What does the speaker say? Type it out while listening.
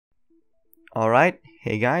Alright,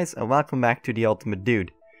 hey guys, and welcome back to The Ultimate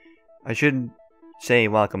Dude. I shouldn't say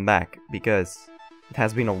welcome back, because it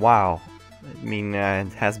has been a while.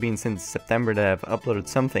 It has been since September that I've uploaded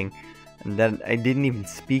something, and that I didn't even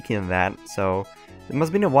speak in that, so it must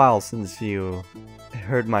have been a while since you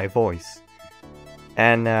heard my voice.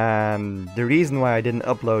 And the reason why I didn't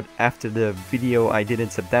upload after the video I did in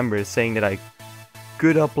September is saying that I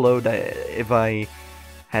could upload if I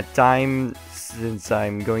had time, since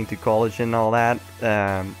I'm going to college and all that,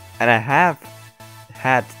 and I have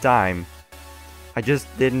had time. I just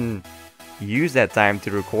didn't use that time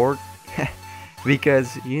to record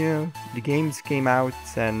because, you know, the games came out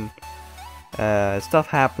and stuff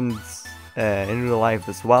happens in real life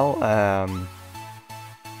as well,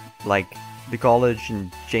 like the college and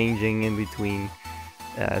changing in between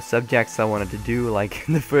subjects I wanted to do. Like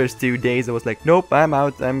in the first 2 days I was like, nope, I'm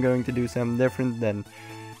out, I'm going to do something different. Then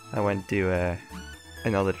I went to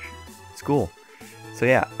another school. So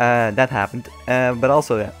yeah, that happened. But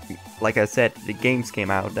also, like I said, the games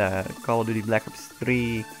came out. Call of Duty Black Ops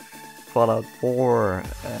 3, Fallout 4.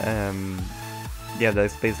 Yeah,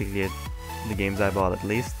 that's basically it. The games I bought, at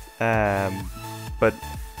least. But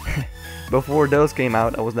before those came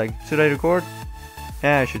out, I was like, should I record?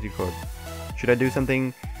 Yeah, I should record. Should I do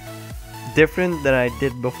something different than I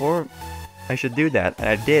did before? I should do that. And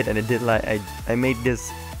I did, and I made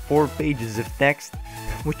this 4 pages of text,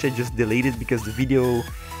 which I just deleted because the video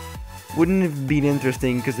wouldn't have been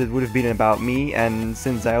interesting, because it would have been about me, and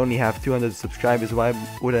since I only have 200 subscribers, why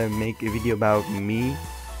would I make a video about me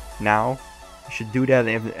now? I should do that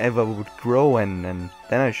if I would grow, and then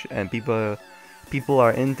people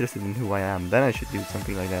are interested in who I am. Then I should do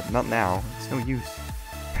something like that. Not now. It's no use.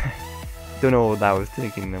 Don't know what I was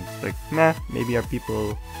thinking. I was like, nah, maybe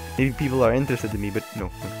people are interested in me, but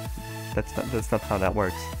no, that's not how that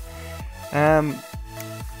works.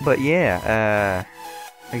 But yeah,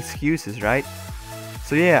 excuses, right?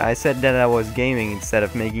 So yeah, I said that I was gaming instead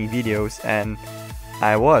of making videos, and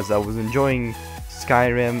I was enjoying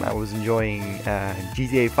Skyrim, I was enjoying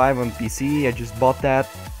GTA 5 on PC. I just bought that.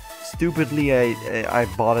 Stupidly, I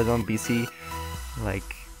bought it on PC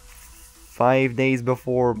like 5 days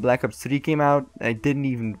before Black Ops 3 came out. I didn't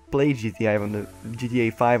even play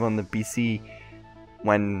GTA 5 on the PC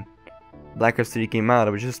when Black Ops 3 came out.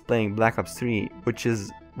 I was just playing Black Ops 3,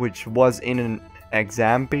 which was in an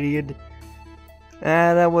exam period.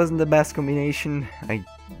 That wasn't the best combination. I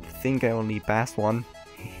think I only passed one.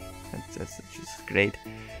 That's just great.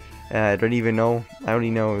 I don't even know. I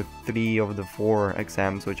only know 3 of the 4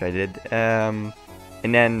 exams which I did. And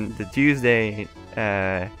then the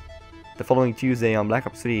following Tuesday on Black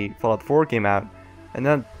Ops 3, Fallout 4 came out, and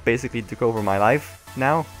that basically took over my life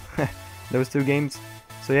now. Those 2 games.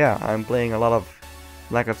 So yeah, I'm playing a lot of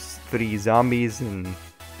Black Ops 3 Zombies and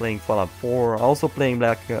playing Fallout 4. Also playing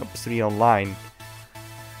Black Ops 3 online,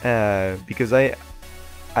 because I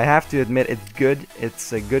have to admit it's good.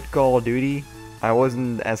 It's a good Call of Duty. I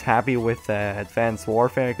wasn't as happy with Advanced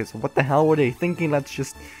Warfare, because what the hell were they thinking? Let's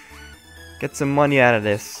just get some money out of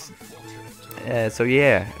this. So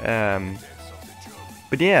yeah,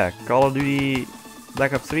 but yeah, Call of Duty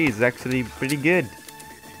Black Ops 3 is actually pretty good.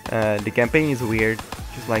 The campaign is weird,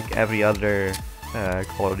 just like every other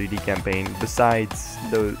Call of Duty campaign, besides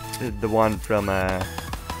the one from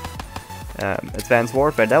Advanced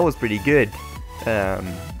Warfare. That was pretty good.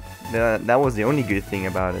 That was the only good thing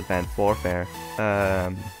about Advanced Warfare.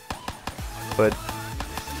 But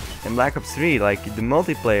in Black Ops 3, like, the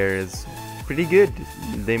multiplayer is pretty good.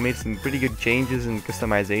 They made some pretty good changes in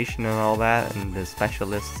customization and all that, and the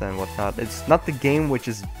specialists and whatnot. It's not the game which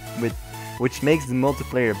makes the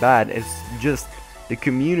multiplayer bad. It's just the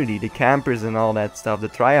community, the campers and all that stuff, the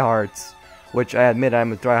tryhards, which I admit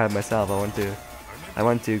I'm a tryhard myself. I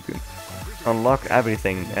want to unlock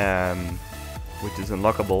everything, which is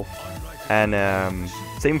unlockable. And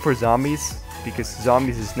same for Zombies, because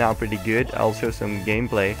Zombies is now pretty good. I'll show some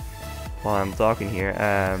gameplay while I'm talking here.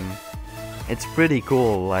 It's pretty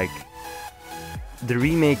cool. Like, the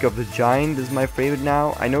remake of the Giant is my favorite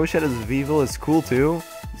now. I know Shadows of Evil is cool too.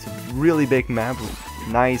 It's a really big map with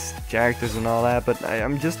nice characters and all that, but I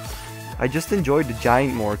just enjoyed the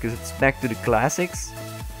Giant more because it's back to the classics,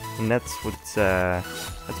 and that's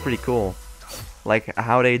pretty cool. Like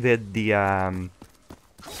how they did the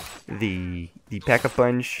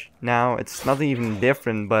Pack-a-Punch now. It's not even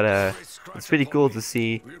different, but it's pretty cool to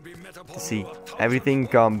see everything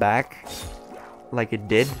come back like it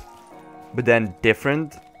did, but then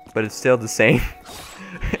different, but it's still the same.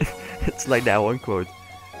 It's like that one quote.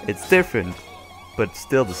 It's different, but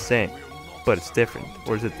still the same, but it's different.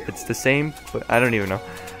 Or is it? It's the same, but I don't even know.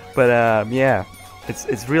 But yeah,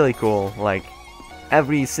 It's really cool. Like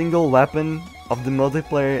every single weapon of the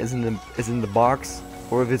multiplayer is in the box,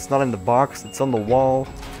 or if it's not in the box, it's on the wall.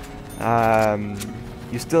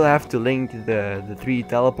 You still have to link the 3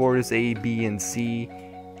 teleporters A, B, and C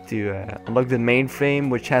to unlock the mainframe,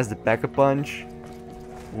 which has the Pack-a-Punch,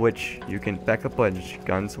 which you can Pack-a-Punch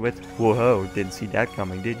guns with. Whoa, didn't see that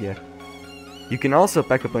coming, did ya? You can also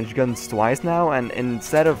Pack-a-Punch guns twice now, and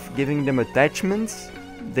instead of giving them attachments,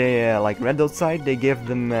 they like Red Dot side, they give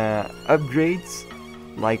them upgrades,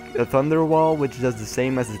 like a Thunder Wall, which does the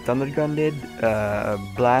same as the Thunder Gun did, a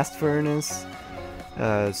Blast Furnace,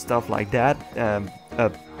 stuff like that, a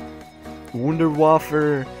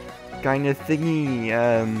Wunderwaffe kind of thingy,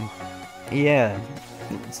 yeah,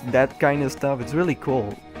 it's that kind of stuff. It's really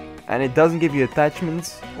cool, and it doesn't give you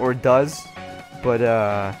attachments, or it does, but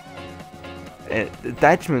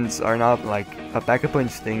attachments are not like a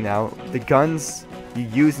Pack-a-Punch thing now. The guns you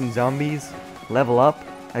use in zombies level up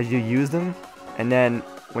as you use them, and then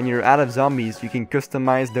when you're out of zombies you can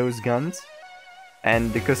customize those guns,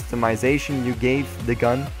 and the customization you gave the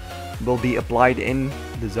gun will be applied in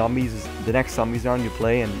the next zombies round you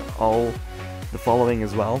play, and all the following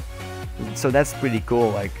as well. So that's pretty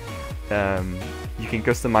cool. Like you can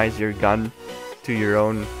customize your gun to your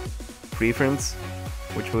own preference,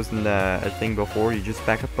 which wasn't a thing before. You just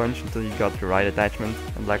Pack-a-Punch until you got the right attachment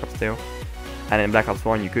in Black Ops 2. And in Black Ops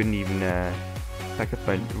 1 you couldn't even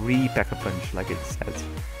Pack-a-Punch like it says.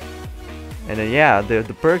 And then yeah,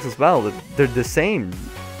 the perks as well, they're the same.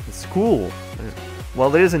 It's cool. Well,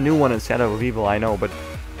 there is a new one in Shadow of Evil, I know, but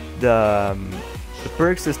the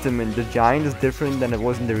perk system in the Giant is different than it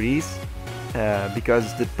was in the Reese,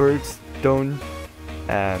 because the perks don't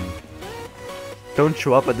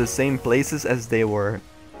show up at the same places as they were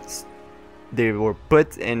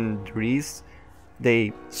put in Reese.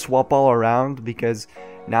 They swap all around, because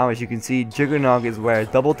now, as you can see, Juggernog is where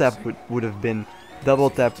Double Tap would have been, Double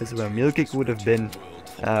Tap is where Mule Kick would have been,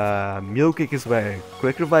 Mule Kick is where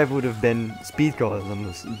Quick Revive would have been, Speed Call is on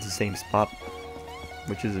the same spot,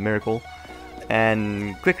 which is a miracle,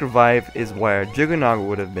 and Quick Revive is where Juggernog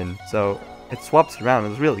would have been, so it swaps around.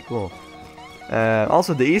 It's really cool.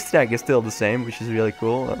 Also, the Easter egg is still the same, which is really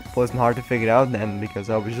cool. It wasn't hard to figure out then,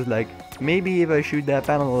 because I was just like, maybe if I shoot that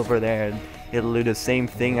panel over there, it'll do the same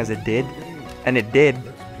thing as it did, and it did.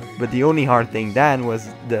 But the only hard thing then was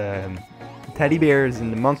the teddy bears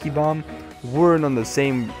and the monkey bomb weren't on the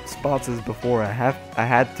same spots as before. I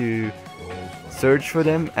had to search for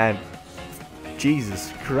them, and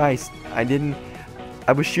Jesus Christ, I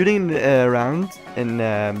was shooting around in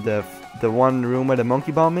the one room where the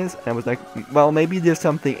monkey bomb is, and I was like, well, maybe there's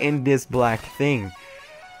something in this black thing,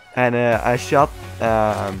 and I shot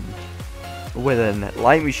with a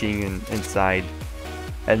light machine gun inside,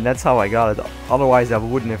 and that's how I got it. Otherwise I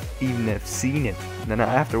wouldn't have even seen it. And then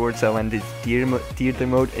afterwards I went to theater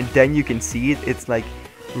mode, and then you can see it. It's like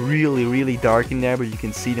really dark in there, but you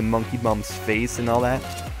can see the monkey bomb's face and all that.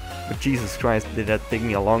 But Jesus Christ, did that take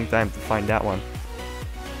me a long time to find that one.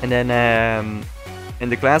 And then in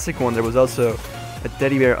the classic one there was also a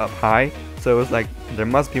teddy bear up high, so it was like, there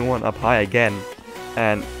must be one up high again,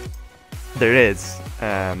 and there is,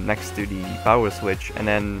 next to the power switch, and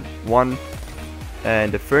then one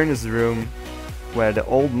in the furnace room where the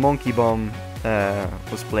old monkey bomb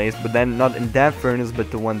was placed, but then not in that furnace, but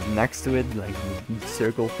the ones next to it, like the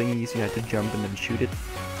circle thingies, you had to jump and then shoot it.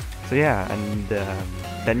 So yeah, and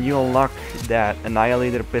then you unlock that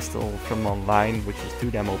Annihilator pistol from online, which is too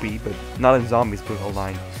damn OP, but not in Zombies, but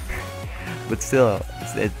online. But still,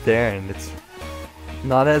 it's there, and it's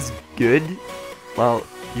not as good. Well,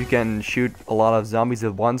 you can shoot a lot of zombies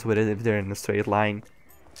at once with it if they're in a straight line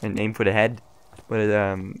and aim for the head, but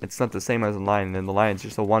it's not the same as online. In the line it's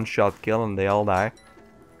just a one-shot kill and they all die.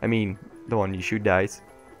 I mean, the one you shoot dies.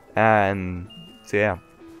 And so yeah,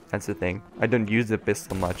 that's the thing. I don't use the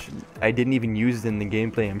pistol much. I didn't even use it in the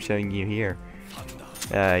gameplay I'm showing you here.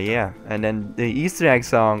 Yeah, and then the Easter egg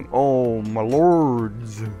song, oh my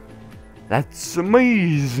lords, that's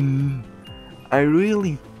amazing. I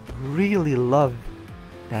really love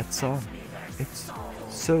that song. It's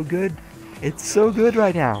so good. It's so good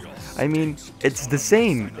right now. I mean, it's the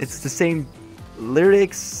same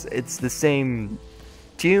lyrics, it's the same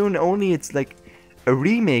tune, only it's like a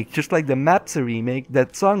remake, just like the map's a remake,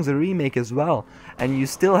 that song's a remake as well, and you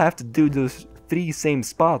still have to do those 3 same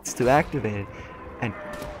spots to activate it, and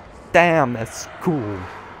damn, that's cool.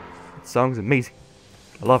 That song's amazing.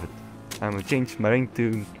 I love it. I'm gonna change my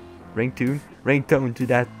ringtone to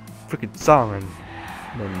that freaking song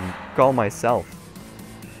and then call myself.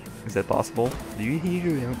 Is that possible? Do you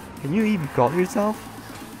hear? Can you even call yourself?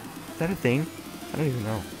 Is that a thing? I don't even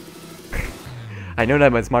know. I know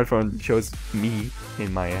that my smartphone shows me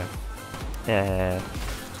in my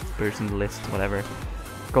person list, whatever,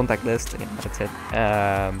 contact list. Yeah, that's it.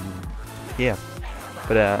 Yeah,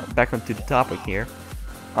 but back onto the topic here.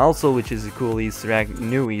 Also, which is a cool Easter egg,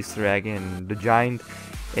 new Easter egg in the giant,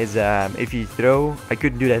 is if you throw. I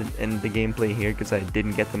couldn't do that in the gameplay here because I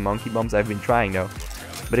didn't get the monkey bombs. I've been trying though.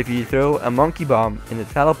 But if you throw a monkey bomb in the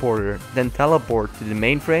teleporter, then teleport to the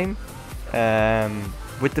mainframe,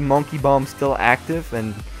 with the monkey bomb still active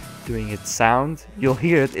and doing its sound, you'll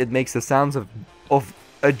hear it. It makes the sounds of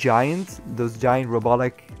a giant, those giant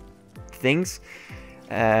robotic things.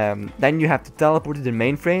 Then you have to teleport to the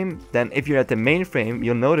mainframe. Then if you're at the mainframe,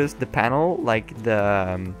 you'll notice the panel, like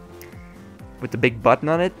the with the big button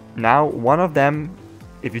on it. Now one of them,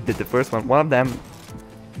 if you did the first one of them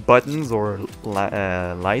buttons or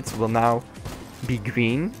lights will now be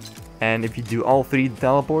green. And if you do all 3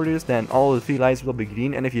 teleporters, then all the 3 lights will be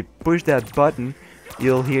green. And if you push that button,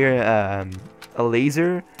 you'll hear a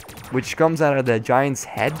laser which comes out of the giant's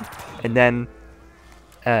head and then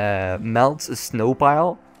melts a snow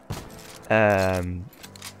pile.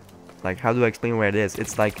 Like, how do I explain where it is?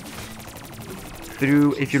 It's like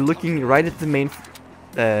through, if you're looking right at the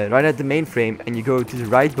mainframe and you go to the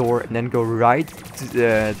right door and then go right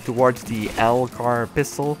to, towards the L car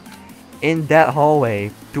pistol, in that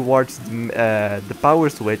hallway towards the power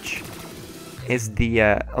switch is the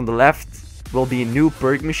on the left will be a new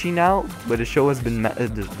perk machine now, where the show has been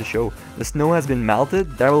the snow has been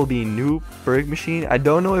melted. There will be a new perk machine. I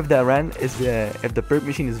don't know if that if the perk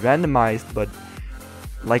machine is randomized, but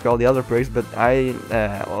like all the other perks. But I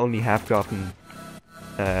only have gotten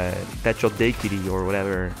Pet Shop Day Kitty or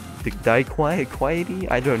whatever, the Die Quiety.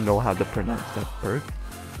 I don't know how to pronounce that perk.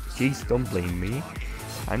 Jeez, don't blame me.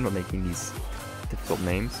 I'm not making these difficult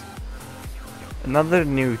names. Another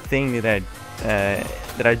new thing that I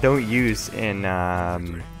don't use in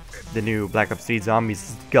the new Black Ops 3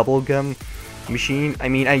 Zombies is Bubblegum machine. I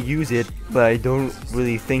mean, I use it, but I don't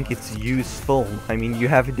really think it's useful. I mean, you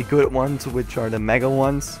have the good ones, which are the mega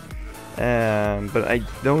ones, but I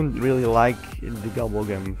don't really like the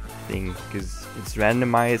Bubblegum thing because it's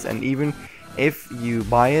randomized, and even if you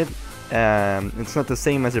buy it, it's not the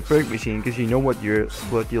same as a perk machine because you know what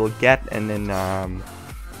you'll get, and then the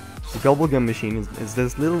Bubblegum machine is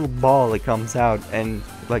this little ball that comes out and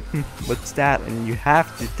like, what's that? And you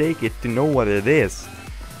have to take it to know what it is.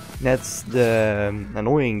 That's the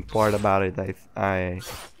annoying part about it. I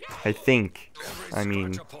think. I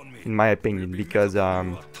mean, in my opinion, because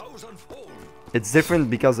it's different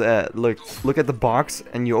because look at the box,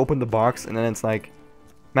 and you open the box and then it's like,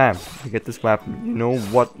 ma'am, you get this weapon. You know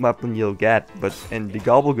what weapon you'll get, but in the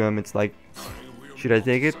Bubblegum it's like, should I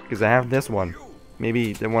take it? Because I have this one.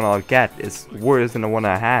 Maybe the one I'll get is worse than the one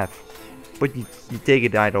I have. But you take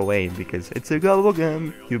it either way because it's a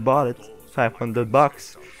Bubblegum. You bought it,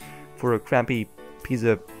 $500 for a crappy piece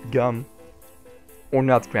of gum, or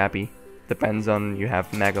not crappy. Depends on you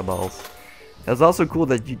have mega balls. That's also cool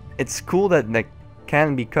that it's cool that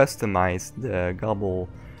can be customized. The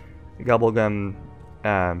Bubblegum,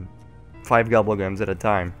 5 Bubblegums at a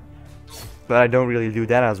time. But I don't really do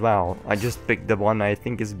that as well. I just pick the one I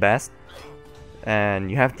think is best. And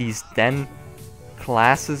you have these 10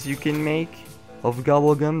 classes you can make of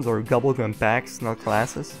Bubblegums, or Bubblegum packs, not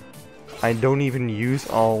classes. I don't even use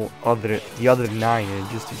the other 9, and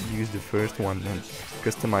just use the first one and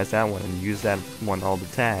customize that one and use that one all the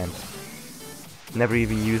time. Never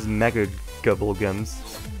even use mega Bubblegums.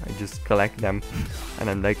 I just collect them and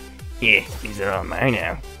I'm like, yeah, these are all mine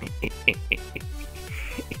now.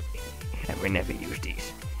 I will never use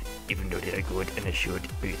these, even though they're good and I should,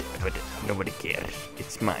 but nobody cares.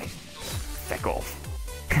 It's mine. Back off.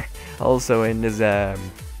 Also in this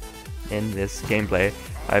gameplay,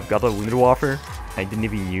 I've got a Wunderwaffe. I didn't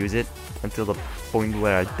even use it until the point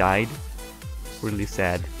where I died. Really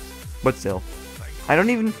sad, but still, I don't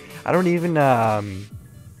even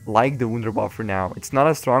like the Wunderwaffe now. It's not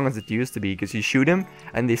as strong as it used to be because you shoot them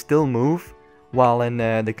and they still move. While in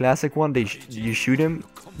the classic one, you shoot them,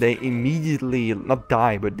 they immediately not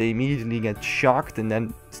die, but they immediately get shocked and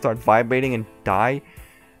then start vibrating and die.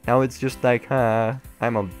 Now it's just like,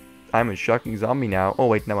 I'm a shocking zombie now. Oh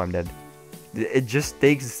wait, now I'm dead. It just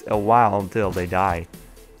takes a while until they die.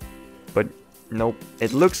 But nope,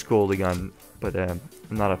 it looks cool, the gun, but I'm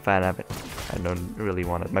not a fan of it. I don't really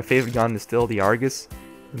want it. My favorite gun is still the Argus,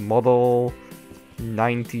 model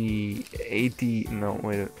 9080. No,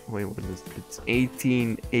 wait, what is it? It's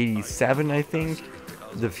 1887, I think.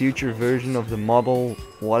 The future version of the model,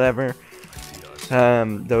 whatever.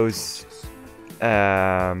 Those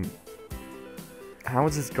how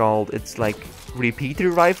is this called? It's like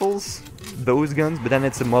repeater rifles. those guns, but then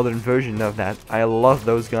it's a modern version of that. I love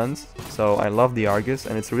those guns, so I love the Argus,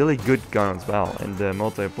 and it's a really good gun as well in the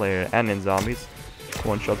multiplayer and in zombies.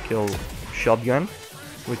 One-shot kill shotgun,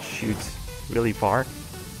 which shoots really far.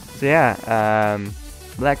 So yeah,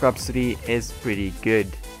 Black Ops 3 is pretty good,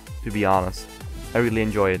 to be honest. I really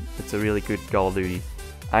enjoy it. It's a really good Call of Duty.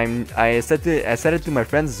 I said it to my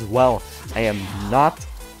friends as well. I am not,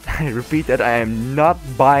 I repeat that, I am not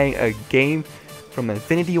buying a game from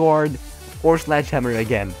Infinity Ward or Sledgehammer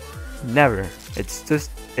again. Never. It's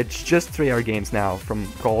just TryHard games now from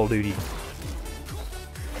Call of Duty.